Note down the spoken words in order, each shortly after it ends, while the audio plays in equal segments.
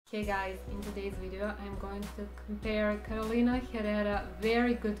Hey guys, in today's video I'm going to compare Carolina Herrera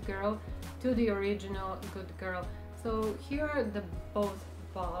Very Good Girl to the original Good Girl. So here are the both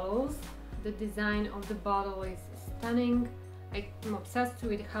bottles. The design of the bottle is stunning. I'm obsessed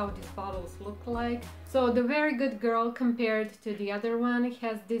with how these bottles look like. So the Very Good Girl compared to the other one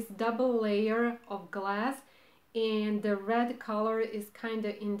has this double layer of glass, and the red color is kind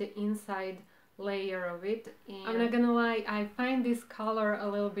of in the inside layer of it, and I'm not gonna lie, I find this color a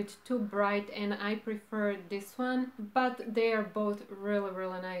little bit too bright and I prefer this one, but they are both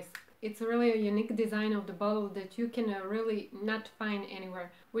really nice. It's really a unique design of the bottle that you can really not find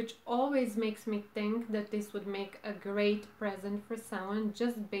anywhere, which always makes me think that this would make a great present for someone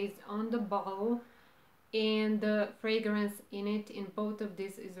just based on the bottle, and the fragrance in it in both of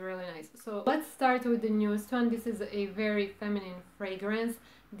these is really nice. So let's start with the newest one. This is a very feminine fragrance.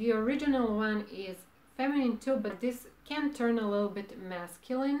 The original one is feminine too, but this can turn a little bit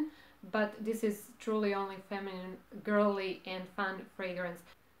masculine, but this is truly only feminine, girly and fun fragrance.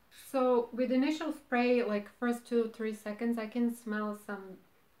 So with initial spray, like first 2-3 seconds, I can smell some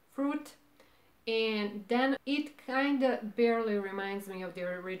fruit, and then it kind of barely reminds me of the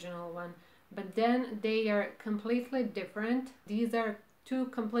original one, but then they are completely different. These are two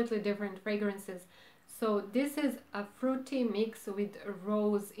completely different fragrances. So this is a fruity mix with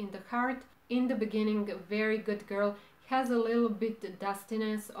rose in the heart. In the beginning, Very Good Girl has a little bit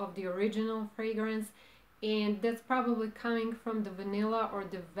dustiness of the original fragrance, and that's probably coming from the vanilla or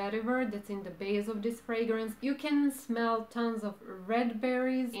the vetiver that's in the base of this fragrance. You can smell tons of red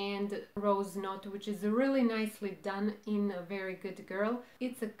berries and rose note, which is really nicely done in a Very Good Girl.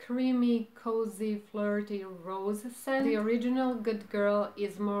 It's a creamy, cozy, flirty rose scent. The original Good Girl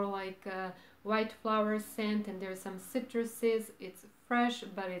is more like a white flower scent, and there's some citruses. It's fresh,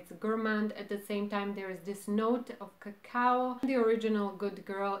 but it's gourmand. At the same time, there is this note of cacao. The original Good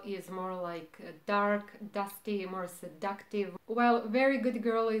Girl is more like dark, dusty, more seductive, while Very Good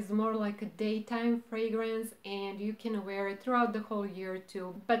Girl is more like a daytime fragrance, and you can wear it throughout the whole year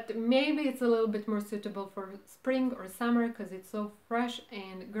too. But maybe it's a little bit more suitable for spring or summer because it's so fresh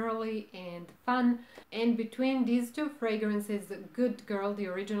and girly and fun. And between these two fragrances, Good Girl, the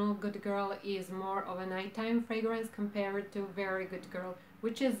original Good Girl, is more of a nighttime fragrance compared to Very Good Girl,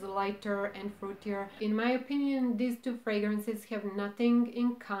 which is lighter and fruitier. In my opinion, these two fragrances have nothing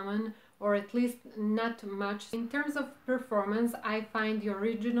in common, or at least not much. In terms of performance, I find the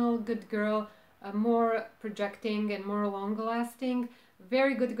original Good Girl more projecting and more long-lasting.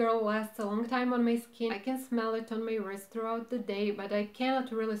 Very Good Girl lasts a long time on my skin. I can smell it on my wrist throughout the day, but I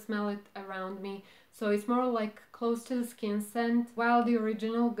cannot really smell it around me. So it's more like close to the skin scent, while the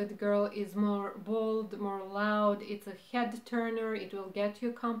original Good Girl is more bold, more loud. It's a head turner, it will get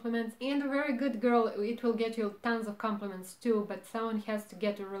you compliments. And a Very Good Girl, it will get you tons of compliments too, but someone has to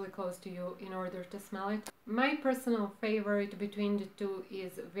get really close to you in order to smell it. My personal favorite between the two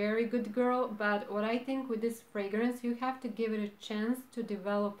is Very Good Girl, but what I think with this fragrance, you have to give it a chance to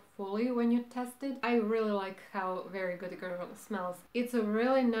develop fully when you test it. I really like how Very Good Girl smells. It's a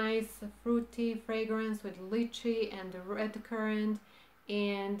really nice fruity fragrance with lychee and red currant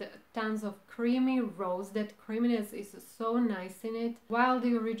and tons of creamy rose. That creaminess is so nice in it, while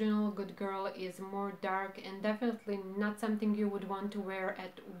the original Good Girl is more dark and definitely not something you would want to wear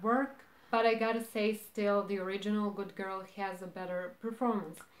at work. But I gotta say, still, the original Good Girl has a better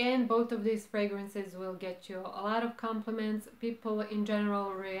performance. And both of these fragrances will get you a lot of compliments. People in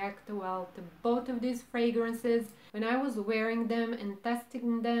general react well to both of these fragrances. When I was wearing them and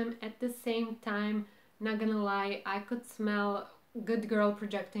testing them at the same time, not gonna lie, I could smell Good Girl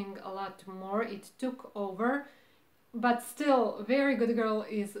projecting a lot more. It took over. But still, Very Good Girl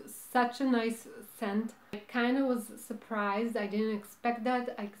is such a nice scent. I kind of was surprised. I didn't expect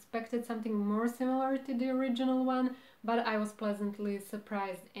that. I expected something more similar to the original one, but I was pleasantly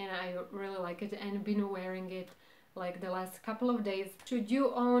surprised and I really like it and been wearing it like the last couple of days. Should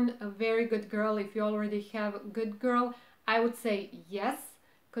you own a Very Good Girl if you already have Good Girl? I would say yes,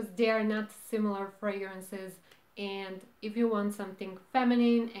 because they are not similar fragrances. And if you want something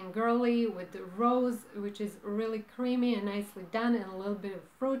feminine and girly with rose, which is really creamy and nicely done, and a little bit of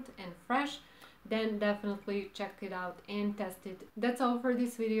fruit and fresh, then definitely check it out and test it. That's all for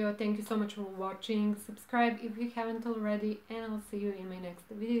this video. Thank you so much for watching. Subscribe if you haven't already, and I'll see you in my next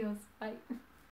videos. Bye!